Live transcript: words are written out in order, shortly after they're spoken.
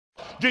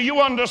Do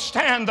you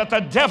understand that the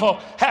devil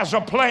has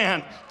a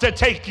plan to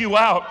take you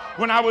out?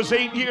 When I was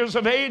 8 years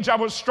of age, I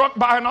was struck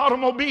by an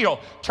automobile,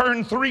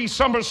 turned 3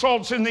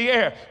 somersaults in the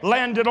air,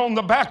 landed on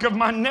the back of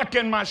my neck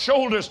and my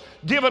shoulders,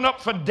 given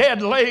up for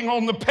dead, laying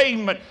on the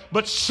pavement.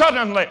 But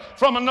suddenly,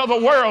 from another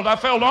world, I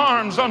felt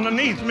arms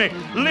underneath me,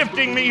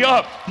 lifting me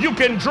up. You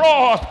can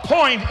draw a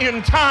point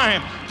in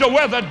time to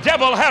where the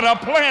devil had a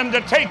plan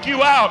to take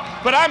you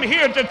out. But I'm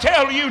here to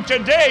tell you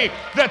today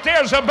that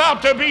there's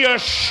about to be a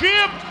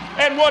shift,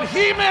 and what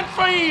he meant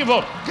for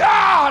evil,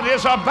 God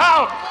is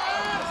about.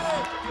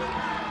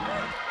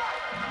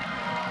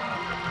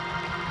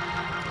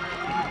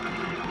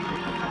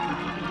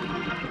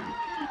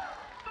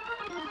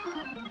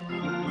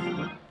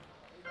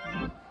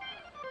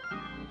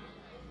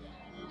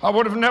 I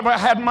would have never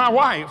had my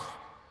wife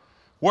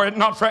were it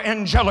not for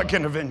angelic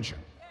intervention.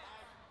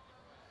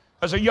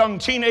 As a young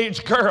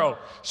teenage girl,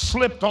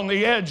 slipped on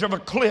the edge of a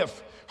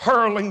cliff,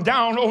 hurling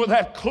down over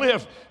that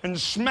cliff and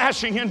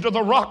smashing into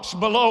the rocks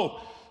below.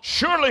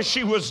 Surely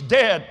she was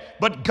dead,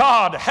 but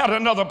God had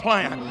another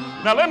plan.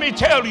 Now let me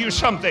tell you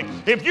something.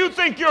 If you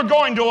think you're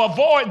going to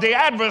avoid the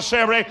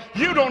adversary,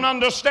 you don't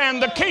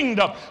understand the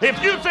kingdom. If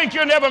you think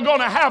you're never going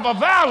to have a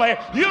valley,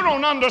 you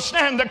don't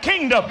understand the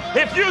kingdom.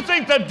 If you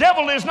think the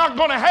devil is not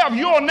going to have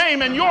your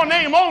name and your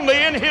name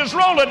only in his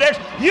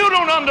Rolodex, you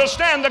don't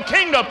understand the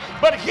kingdom.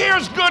 But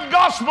here's good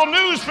gospel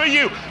news for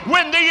you.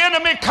 When the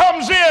enemy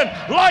comes in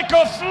like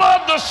a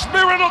flood, the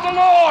Spirit of the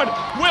Lord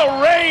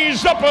will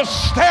raise up a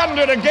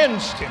standard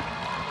against him.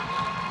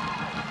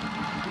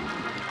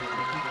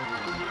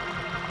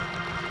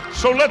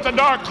 So let the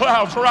dark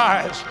clouds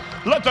rise.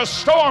 Let the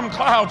storm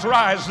clouds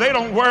rise. They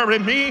don't worry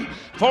me,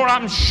 for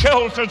I'm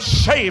sheltered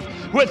safe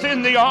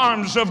within the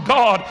arms of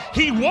God.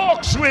 He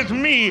walks with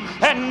me,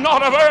 and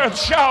naught of earth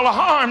shall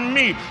harm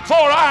me, for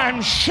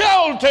I'm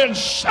sheltered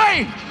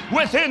safe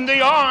within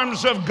the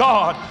arms of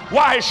God.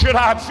 Why should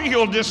I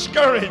feel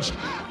discouraged?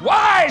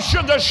 Why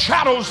should the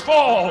shadows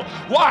fall?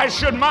 Why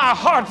should my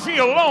heart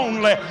feel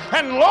lonely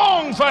and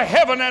long for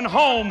heaven and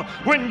home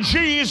when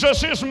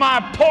Jesus is my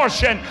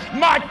portion?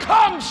 My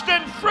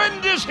constant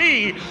friend is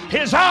he.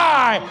 His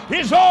eye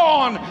is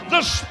on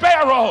the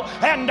sparrow,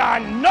 and I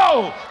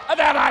know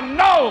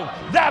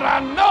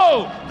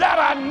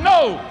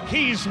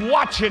he's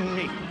watching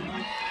me.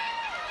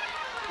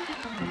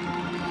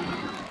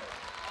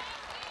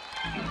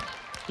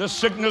 The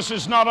sickness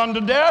is not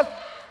unto death.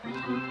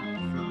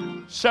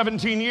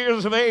 17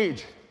 years of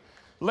age,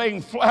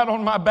 laying flat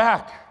on my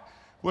back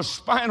with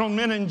spinal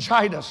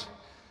meningitis.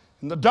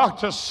 And the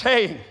doctor's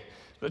saying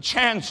the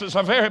chances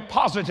are very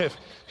positive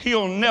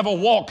he'll never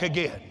walk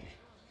again.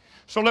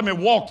 So let me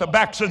walk the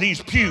backs of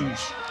these pews.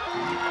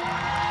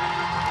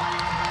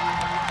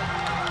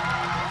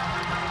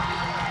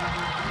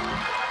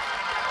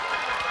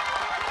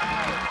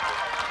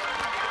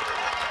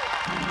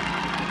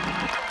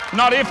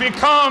 Not if he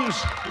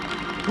comes,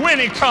 when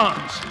he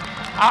comes.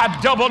 I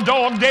double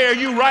dog dare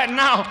you right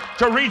now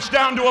to reach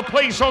down to a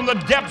place on the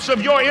depths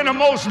of your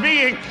innermost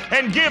being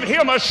and give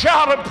him a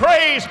shout of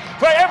praise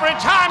for every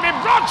time he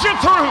brought you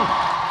through,